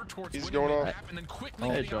 He's going off.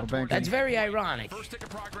 Hey, Joe. That's very ironic.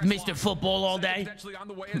 Mr. Football all day.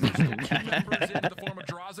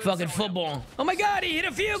 Fucking football. Oh my god, he hit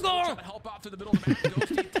a field goal.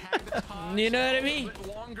 You know what I mean?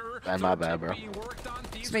 That's my bad, bro.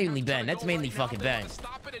 It's mainly Ben. That's mainly fucking Ben.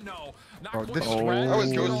 Bro, this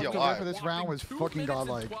for this round was fucking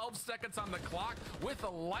godlike. 12 seconds on the clock with a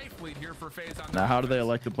life lead here for Faze on Now, how do they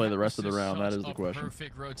elect to play the rest of the round? That is the question.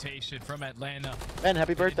 Perfect rotation from Atlanta. Ben,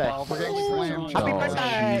 happy birthday. Happy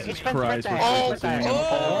birthday. Jesus Christ. Oh, Chris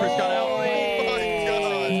got out.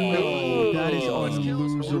 That is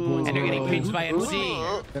unlosable. And they're getting pinched by MC.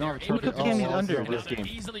 They don't have a Who trophy. took Cammy's under this game?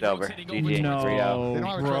 It's over. GG. No, 3-0. They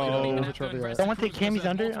don't have a trophy. bro. Someone take Cammy's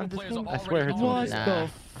under on this game? I swear I heard What someone. the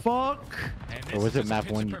fuck? Or was it map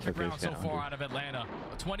 1 you took round this so down? far out of Atlanta.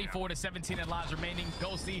 24-17 in lives remaining.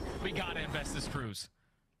 Ghosty, we gotta invest this cruise.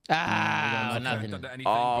 Ah, nothing.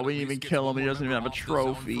 Oh, we didn't even kill him. He doesn't even have a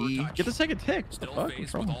trophy. Get the second tick. What the fuck?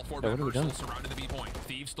 What's wrong? What are we doing?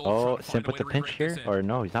 Oh, Simp with the pinch here? Or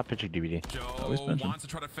no, he's not pinching DBD. Joe wants to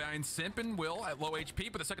try to find Simp and Will at low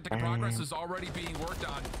HP, but the second tick of progress is already being worked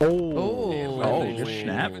on. Oh, just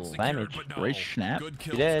snap. Damage. Great snap.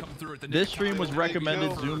 He did. This stream was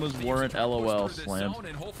recommended. Zoomas weren't LOL slammed.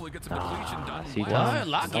 See, What?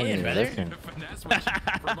 Lock in, brother. listen.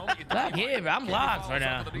 Lock in, bro. I'm locked right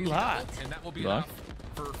now. I'm locked. And that will be enough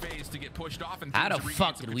for Faze to get pushed off and How the Thieves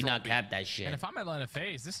fuck regain did we some not control. cap that shit? And if I'm Atlanta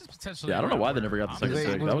Faze, this is potentially. Yeah, I don't know why they never got the second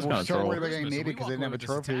tick. That was kind of so troll. worried about getting needed because they didn't have a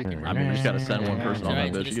trophy. I mean, we just gotta send one person on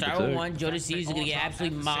Alright, that so bitch. the You get start the with tick. one, Joe is gonna get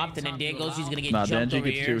absolutely mopped, and then Dan goes, he's gonna get Nah, jumped Danji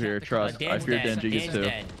over gets two here. Trust. I Dan's fear dead. Danji gets Dan's two.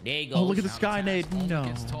 dead. There you go. Oh, look at the sky nade. No.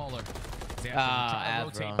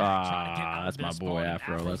 Afro. That's my boy,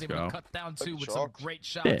 Afro. Let's go. Cut down two with some great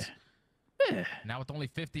shots. Yeah. Yeah. Now with only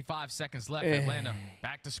 55 seconds left, Atlanta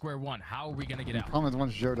back to square one. How are we gonna get out? Problem is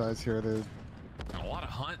once Joe dies here, dude. A lot of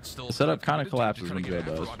hunt still. The setup kind of collapses when Joe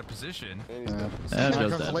does. Yeah. And Here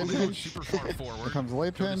Joe's comes dead. late pinch. Here comes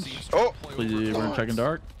late pinch. Oh! Please, we're checking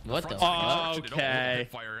dark. What the Oh, fuck? okay.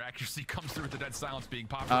 Fire accuracy comes through with the dead silence being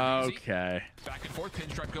popular. Okay. Back and forth,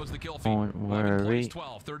 pinstripe goes the kill feed. Don't worry.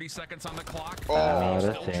 12, 30 seconds on the clock. Oh,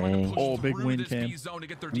 that's saying. Oh, big win cam.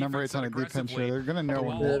 Number 8's on a deep pinch here. They're gonna know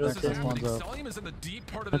when the next one spawns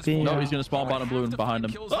up. No, he's gonna spawn bottom blue and behind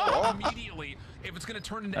him. Immediately. If it's going to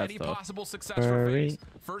turn into That's any tough. possible success for Faze,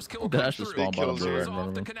 first kill That comes should through. spawn bottom blue Goes right in off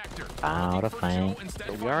front the of him. connector. Out of Looking for flank. Joe, instead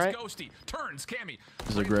Are we finds alright? Ghosty. Turns Cammy. This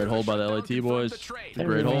is a great hold by the LAT boys. It's a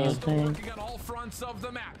great hold. Working on all fronts of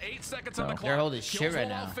the map. 8 seconds on the clock. They're holding shit right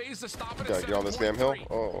now. Faze to stop it at Gotta get on this damn hill.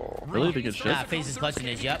 Oh. Really think it's shit. Nah, Faze is clutching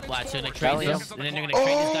this. Yep, watch. So they're gonna trade this, and then they're gonna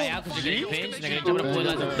trade this guy out because they're getting pinched, and they're gonna jump on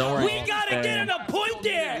the point. Don't worry. We gotta get in a point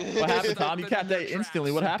there. What happened, Tom? You capped that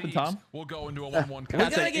instantly. What happened, Tom? We'll go into a 1-1 We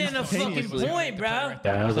gotta get in a fucking point, bro. Yeah,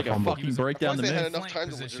 that was Like a fumble. fucking breakdown the They had mid. enough time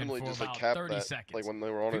to legitimately just like cap that, like when they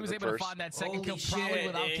were on He it was at able to first. find that second kill Holy probably shit,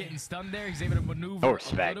 without eh? getting stunned there. He's able to maneuver No a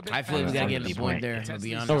respect. little bit I feel like we faster. gotta get in the B point point. there, to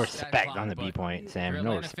be honest. No respect on the B point, Sam.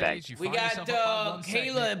 No respect. We got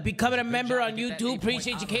Kayla becoming a member on YouTube.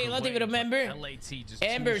 Appreciate you, Kayla. Give it a member.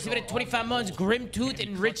 Amber, give it at 25 months. Grim Tooth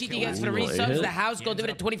and Richie, thank you guys for the resubs. The house, go give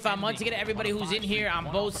it at 25 months. Again, everybody who's in here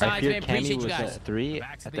on both I sides, fear man. Cammy Appreciate was you guys. at 3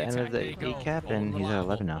 at the end of the 8 cap, and he's at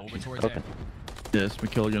 11 now. He's cooking. Yes,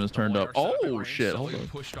 McKilligan is turned up. Oh, shit. Hold on.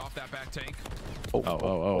 Pushed off that back tank.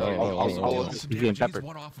 Oh. He's getting peppered.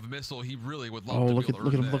 One off of a missile. He really would love Oh, to look be at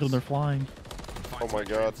able to them. Look at them. They're flying. Oh my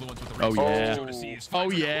god. Oh, yeah. Oh,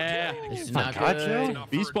 Oh, yeah. This is not Gotcha. good.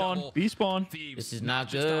 B spawn. B spawn. This is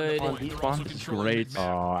not good. This is great. Oh,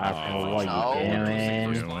 Afro, what are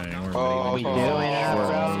you doing? Oh, What are you doing,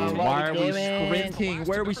 Afro? Why are What we doing? sprinting?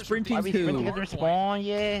 Where are we sprinting Are we sprinting to? because they're spawn,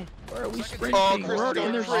 yeah? Where are we Oh, sprinting? Chris We're going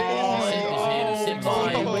in their crazy. Simp is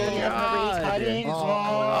in.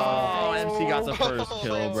 Oh, MC got the first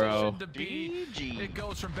kill, bro. It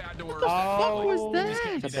goes from bad to worse. Oh, was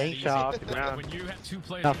that? It's a bank shot. When you have two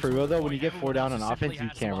players, Now, for real though, when you get 4 down on offense, you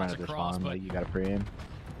can't run at the spawn. Like, you gotta pre-aim.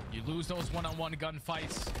 You lose those one-on-one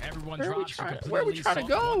gunfights. Everyone drops. Where are we trying to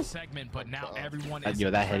go? Segment, but now everyone is.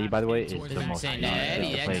 Yo, that heady, by the way, is the most Saying that,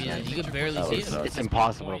 you can barely see it. It's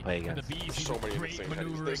impossible to play against. So many great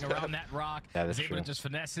maneuvering around that rock. Yeah, that's Is able true. to just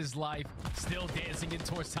finesse his life. Still dancing in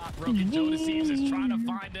towards top rope. And Joe Thieves is trying to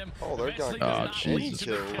find him. Oh, they're Eventually going. does Oh, not Jesus lead to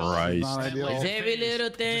the kill. Christ. Not ideal. Every little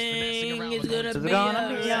thing is gonna be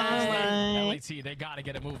alright. LAT, they gotta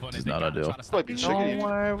get a move on it. It's They not gotta ideal. try to stop Might be it. chicken.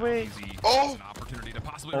 worry. Oh!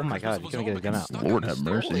 Oh my God, you're gonna get a gun out. Lord have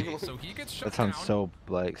mercy. That sounds so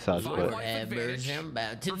like sus, but Embers, I'm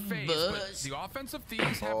about to bust. The offensive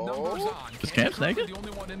Thieves have numbers on. Is Cam's naked? The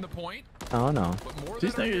only one in the point, oh no. but more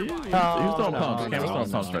He's than naked. He's No, throwing no, pumps. no, Cam's no,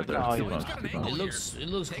 throwing pumps right there. no, Two no. pumps. It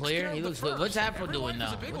looks clear. He looks good. What's Afro doing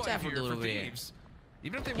now? What's Afro doing over there?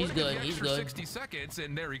 Even if they He's would've good, given he's extra good. 60 seconds,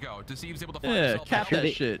 and there we go. Deceives able to find Yeah, himself cap out that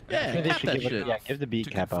there shit. I Yeah, think they cap should that give it, shit. yeah, give the beat to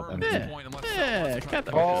cap up. confirm I his mean. point, unless Yeah, someone's trying cap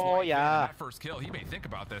to that push shit. his Oh, way in yeah. that first kill. He may think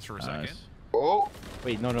about this for a second. Nice. Oh!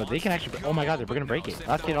 Wait, no, they can actually. Oh my God, they're gonna break it.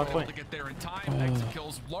 Last hit on point. To get there in time. Next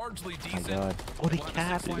kill's largely Oh my decent. God. Oh, they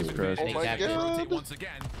capped Jesus it. Christ. They my capped it. God. Once again,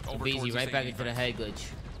 over Easy, towards right the back same into the head glitch.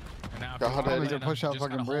 Now, God, if you're they Atlanta, push out you just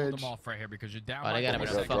fucking gotta hold bridge. them off right here because you're down. Oh, they by got him in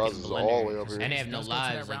a one God, fucking Draws is all the way blender. up here. And they have no Let's go to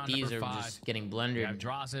that lives. Like, round these number are five. just getting Yeah, blundered.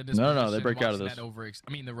 draws in this No, they position, break out of watching this. that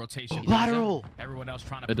I mean, the rotation. Lateral. Everyone else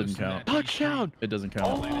trying to It doesn't push through count. that deep Touchdown. It doesn't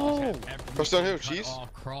count. Oh. Touchdown who? Cheese?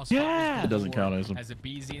 Yeah. It doesn't count as him. As a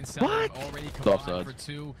BZ and Seven What? already It's combined offside. for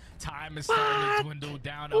two. Time is starting to dwindle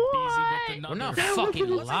down. A BZ with We're not another. fucking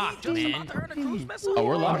locked, man. Oh,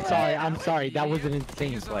 we're locked. I'm sorry. That was an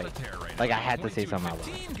insane play. Like, I had to say something out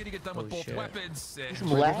loud. Getting it done with both shit. weapons.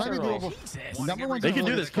 Lateral. Number one. They can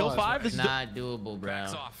do this. Kill 5. This is Not doable, bro.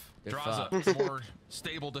 Backs off. They're Draws fucked. a more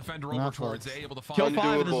stable defender over Not towards fucked. A, able to Kill find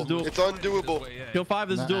 5. This is Undoable. doable. It's undoable. Kill 5.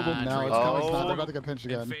 This is doable. No, it's coming. It's not. They're about to get pinched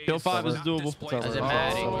again. Kill 5 is doable. Doesn't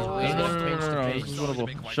matter. He's No, waiting no, on no, pinch no, to no, pinch. this is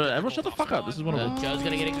winnable. Everyone shut the fuck up. This is winnable. Joe's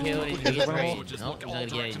gonna get a kill. He's gonna get sprayed. Nope, he's not gonna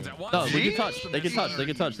get anything. No, we can touch. They can touch. They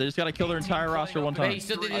can touch. They just gotta kill their entire roster one Wait, time. you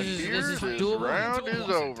still think I this fear is this doable? round is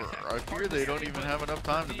over. I fear they don't even have enough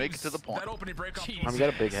time to make it to the point. I've got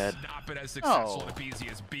a big head. Not been as successful. No.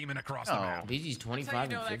 BZ is beaming across the No. map. BZ's That's how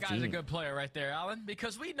 25 you know and that guy's a 15. good player right there, Alan,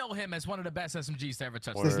 because we know him as one of the best SMGs to ever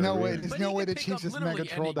touch. There's the no game. way. But There's he no can way to pick cheat up this literally mega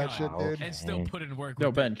troll any that gun shit, dude. and still put in work. Yo,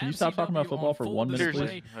 with Ben, it. can you stop talking about football for 1 minute, Seriously.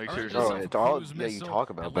 please? Like, Earned seriously. yourself Oh, a it's all- cruise yeah, you missile. talk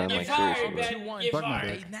about Ben, like, Get fired, seriously. Ben. 2-1. Get Fuck my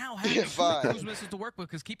fired. They now Get have fired. cruise missiles to work with,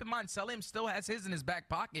 because keep in mind, Salim still has his in his back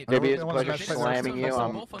pocket. Maybe it's a One of the pleasure best players slamming ever. you.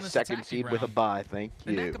 I'm Both on this second attacking seed with a round. bye. Thank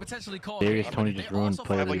And that you. could potentially call Darius it. Tony They just ruined also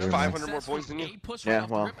player have of like the year. 500 more points than you. A push Yeah, right off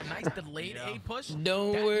the well. rip, a nice delayed A push.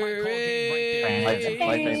 Don't That might call game right there.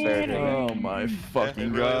 Life ain't fair, dude. Oh my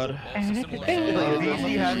fucking god.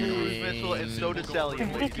 BZ has the cruise missile, and so does Sally,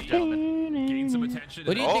 ladies and gentlemen. Gain some attention.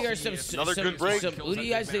 What do you Oh, think are some another good break. who do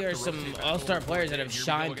you guys think are some all-star players that have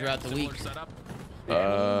shined throughout the week?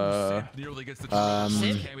 Nearly gets the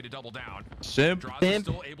Simp? to double down. Simp. Draws is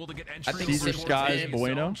still able to get entry. Caesar Simp. Skies Simp.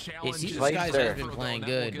 Bueno. Yeah, Caesar Play Skies there. has been playing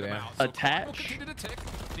good, bro. Attach.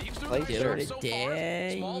 Play there.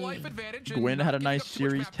 Gwen had a nice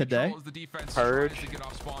series today. Purge.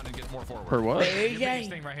 Per what? The biggest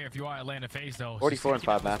thing right here, if you are Atlanta Faze, though, 44 and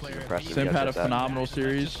 5 player matches. at Impressive. Simp You had a guys got that. phenomenal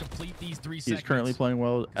series. complete these 3 He's segments. currently playing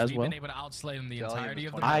well as We've well. been able to outslay him the entirety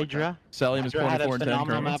of the Hydra. Salium is Hydra had a 24 and 10 phenomenal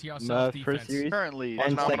currently. map first series. Currently, And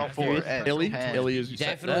phenomenal second 4 series. and Illy. 10. Illy is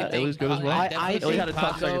Definitely Illy's good as well. I definitely Illy had a think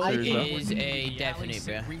tough second Paco series though. is a definite,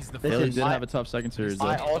 bro. Illy Listen, did my- have a tough second series though.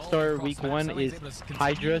 My all-star week 1 is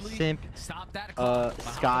Hydra, Simp,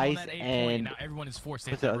 Skies, and what's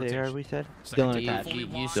the other era we said? Dylan Attach.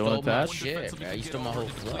 You stole my attached? shit, bro. You stole my whole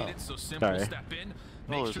flow. Sorry.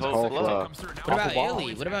 Oh, his Whole whole flow. What about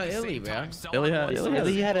Illy? What about Illy, bro? Illy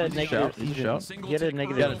had a a negative. shout. He Shout. had a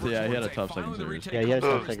negative. Yeah, he had a tough second series. Yeah, he had a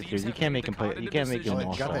tough second series. You can't make him play. You can't make him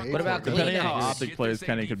all star. What about Depending on how Kleenex? Optic plays,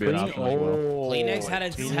 Kenny could be an option as well. Kleenex had a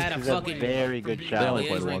Kleenex is fucking very good They shot. only It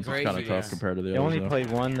played is once. It's kind crazy, of tough yeah. compared to the They only others.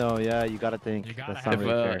 played one though. Yeah, you gotta think. You gotta That's have not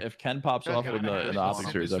really fair. If Ken pops off in the Optic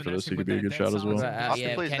series after this, he could be a good shot as well. Austin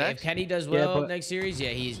Yeah, plays if next? Kenny does Yeah, well but- next series, yeah,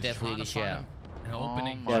 he's definitely a good shout.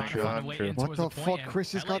 Opening. Yeah, true, true. What the fuck,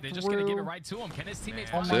 Chris just got They're just gonna give it through? right to him. Can his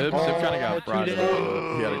teammates? Oh my Sib God. kind of got fried. He He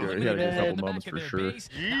had a couple moments for sure.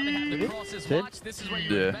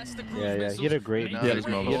 Yeah, he had a great. He had his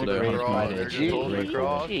moments He had a today. great 100%. fight. There's He- Total great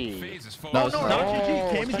Cross. fight. No, it's no, not no.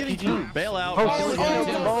 GG. Cam is getting through. Bailout.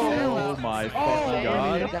 Oh, Oh my fucking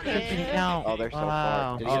god. That didn't count. Oh, they're so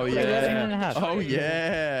Wow. far. Oh yeah. Oh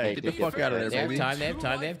yeah. Hey, Get the get fuck out of there, They have baby. time. They have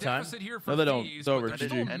time. They have time. No, they don't. It's over. And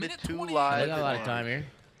GG. it's 2 They live. got a lot of time here.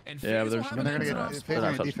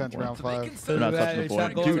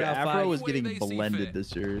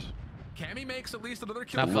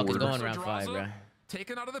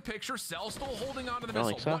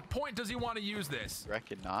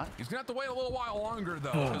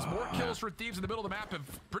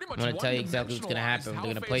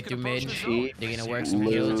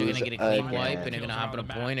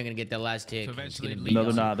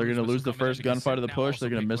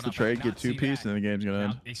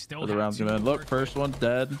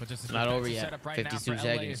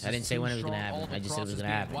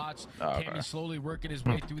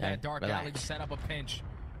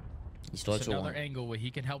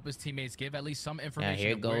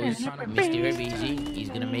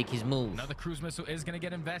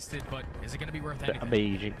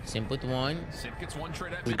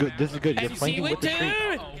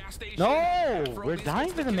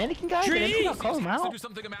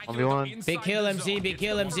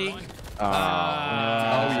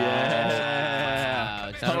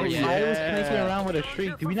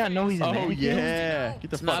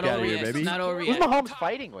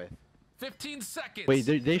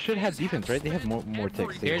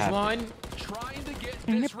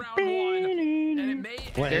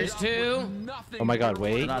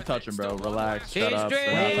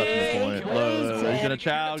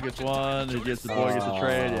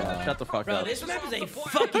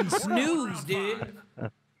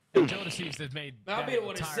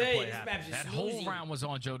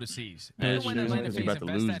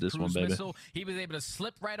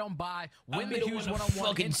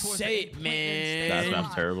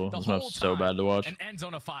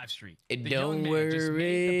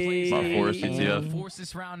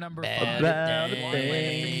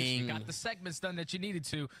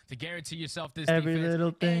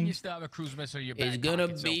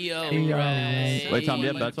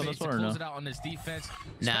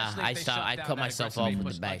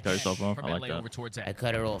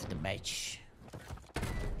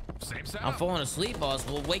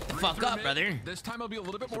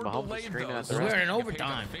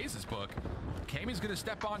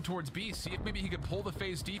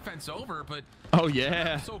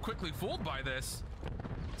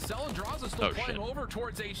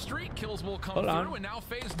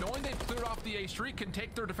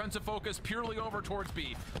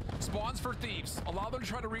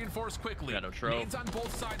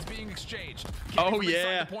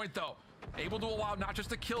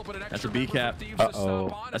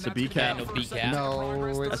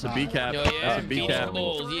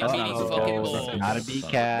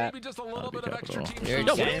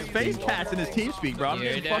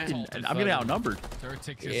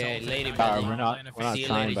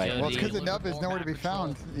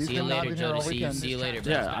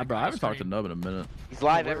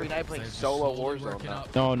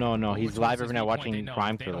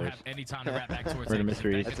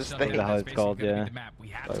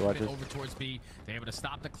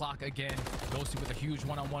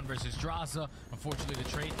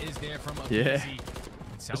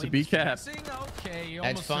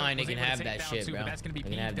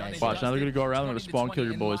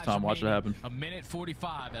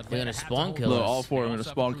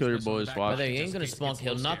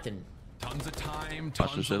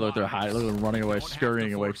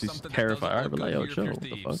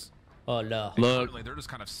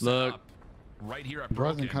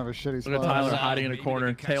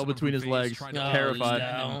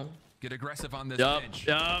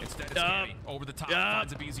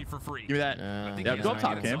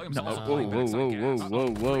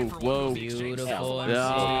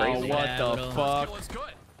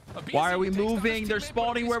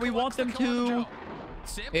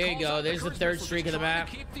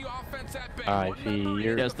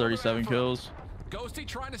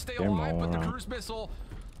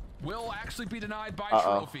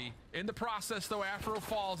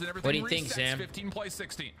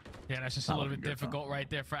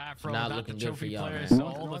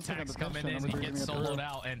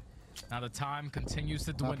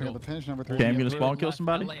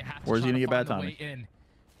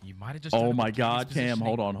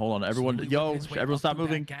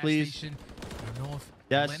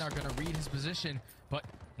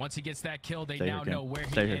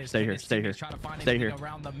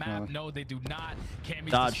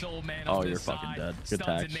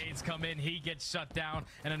 nades come in, he gets shut down,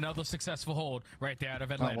 and another successful hold right there out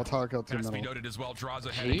of Atlanta. We'll talk out to Has to be noted as well. Draws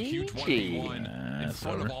ahead a huge 1v1 in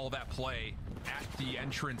front of all that play at the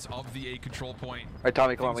entrance of the A control point. All right,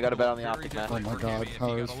 Tommy, come on, we got to bet on the optic, man. Oh my God,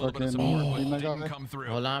 how is fucking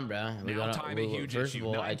Hold on, bro. We got first of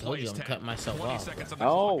all, I told you I'm cutting myself off.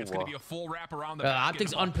 Oh, it's gonna be a full wrap around the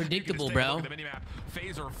optics under unpredictable, bro.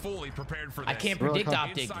 Faze are fully prepared for this. I can't predict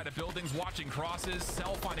Optic. Inside of buildings, watching crosses,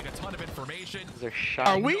 Cell finding a ton of information.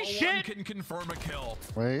 Are we no shit? One can confirm a kill.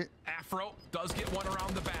 Wait. Afro does get one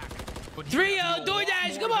around the back. 3-0,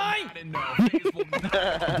 DoorDash, come on!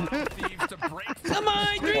 Come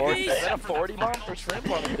on, 3-piece! Is that a 40 bomb for shrimp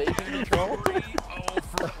on invasion control?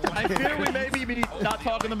 I fear we may be not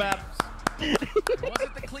talking the map. Was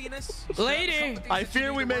it the cleanest? Later. I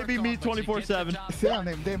fear we may be meet 24/7. Yeah,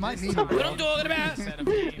 they might need it. What I'm talking about?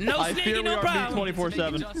 No snaking, no problem.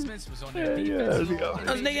 24/7.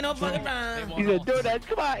 No snaking, no fucking problem. He's a DoorDash,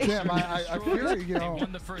 come on. Damn, I fear, you know,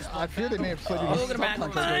 I fear they may have slid you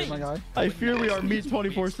sometimes, my guy. I fear we are meet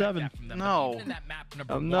 24/7. No.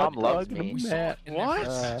 I'm not loves talking me. Matt. What?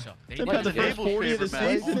 About the first 40 of the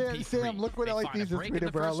season. Sam, look what LA Thieves just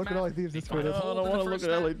tweeted, bro. Look what LA Thieves just tweeted. I don't want to look at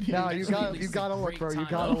LA Thieves. No, you gotta look, bro. You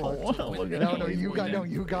gotta look.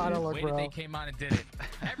 You gotta look, bro. They came on and did it.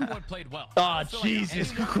 Everyone played well. Oh,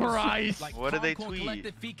 Jesus Christ. What did they tweet?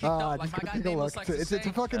 Just gonna take a look. It's a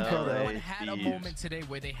fucking photo. Everyone had a moment today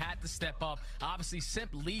where they had to step up. Obviously,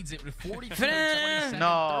 Simp leads it with 42-27, 30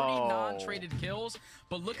 non-traded kills.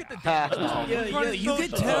 But look at the damage. You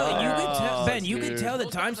could tell, Ben, you could tell the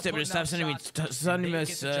time stepper stop sending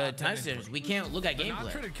us time steppers. We can't look at gameplay.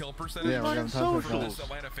 Non-traded kill percentage. Yeah, we're gonna talk about This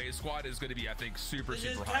Atlanta Faze squad is going to be, I think, super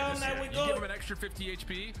high this year. You give them an extra 50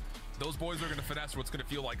 HP, those boys are going to finesse what's going to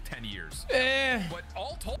feel like 10 years. But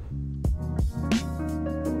all told.